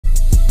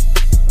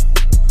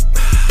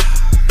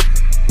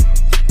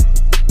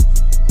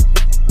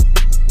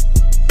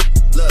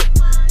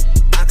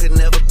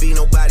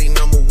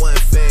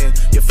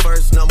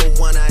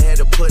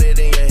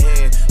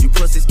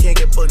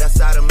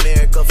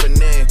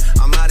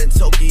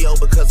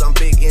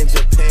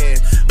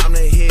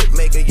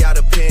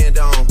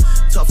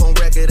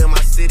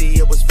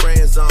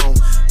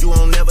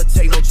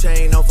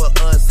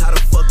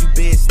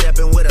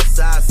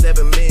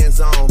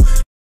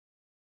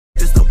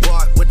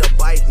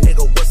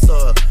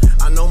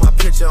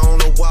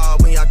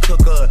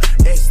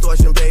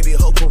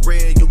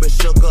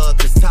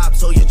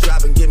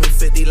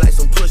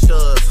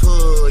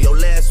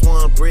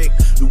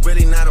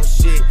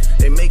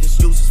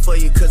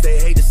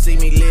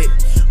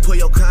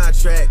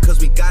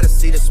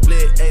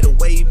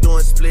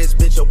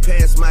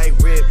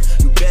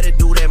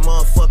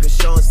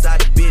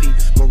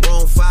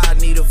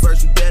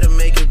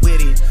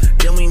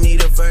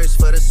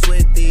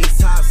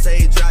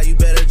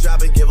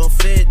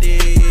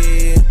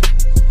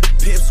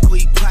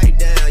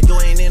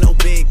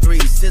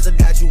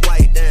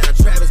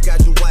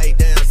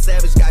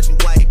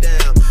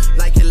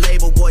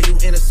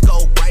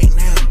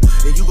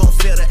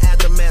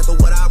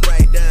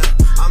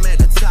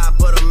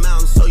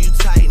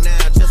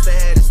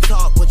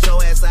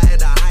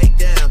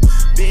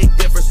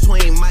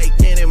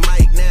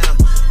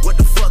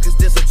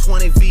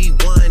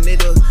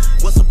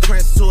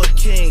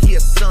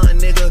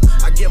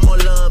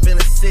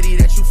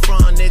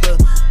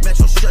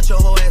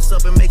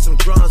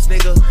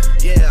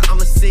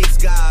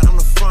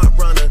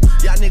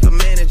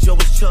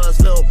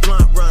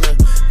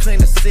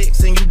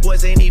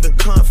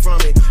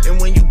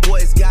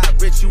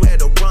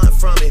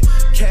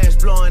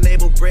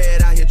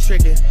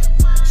tricking.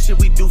 Shit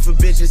we do for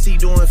bitches, he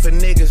doing for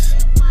niggas.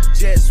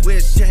 Jet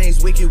switch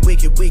chains, wicked,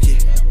 wicked,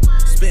 wicked.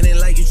 Spinning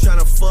like you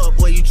tryna fuck,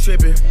 boy, you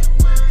tripping.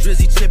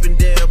 Drizzy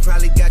Chippendale,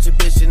 probably got your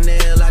bitch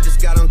Chanel. I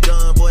just got on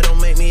done, boy, don't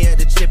make me at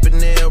the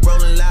Chippendale.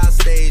 Rolling loud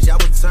stage, I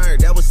was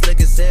turned, that was slick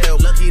as hell.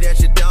 Lucky that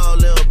your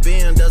dog, Lil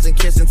Ben, doesn't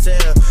kiss and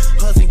tell.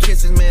 Hugs and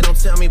kisses, man, don't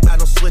tell me about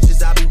no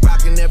switches. I be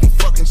rocking every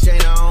fucking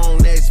chain I own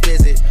next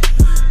visit.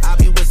 I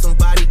be with some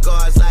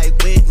bodyguards like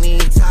Whitney.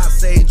 Top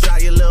say,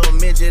 drop your little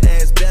midget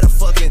ass, better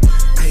fucking,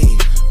 ayy,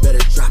 better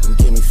drop and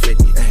give me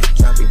 50, ayy,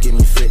 drop and give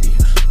me 50,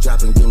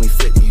 drop and give me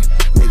 50.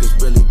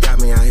 Niggas really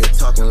got me out here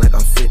talking like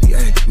I'm 50,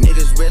 ayy.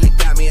 Niggas really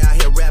got me out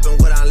here rapping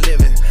what I'm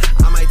living.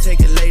 I might take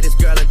it latest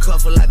girl and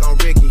cuff her like I'm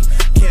Ricky.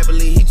 Can't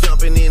believe he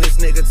jumping in, this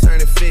nigga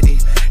turning 50.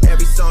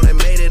 Every song that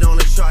made it on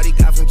the chart he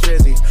got from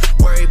Drizzy.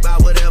 Worry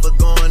about whatever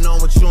going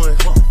on with you and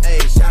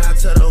ayy, shout out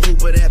to the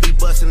hooper that be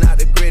busting out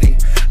the gritty.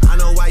 I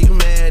know why you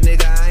mad,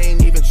 nigga, I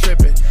ain't even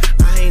tripping.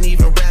 I ain't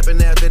even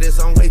rapping after this,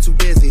 I'm way too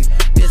busy.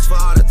 This for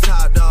all the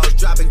top dogs,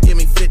 drop and give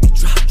me 50,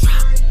 drop,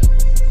 drop.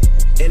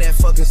 And that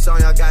fucking song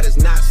y'all got is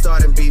not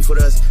starting beef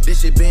with us.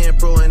 This shit been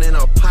brewing in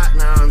a pot,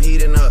 now I'm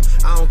heating up.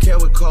 I don't care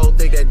what Cole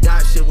think, that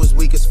dot shit was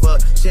weak as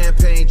fuck.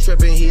 Champagne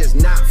tripping, he is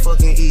not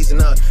fucking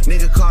easing up.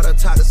 Nigga called up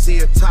top to see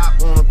a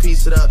top, wanna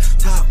piece it up.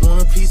 Top,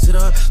 wanna piece it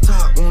up,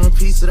 top, wanna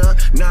piece it up.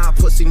 Nah,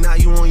 pussy, now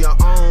you on your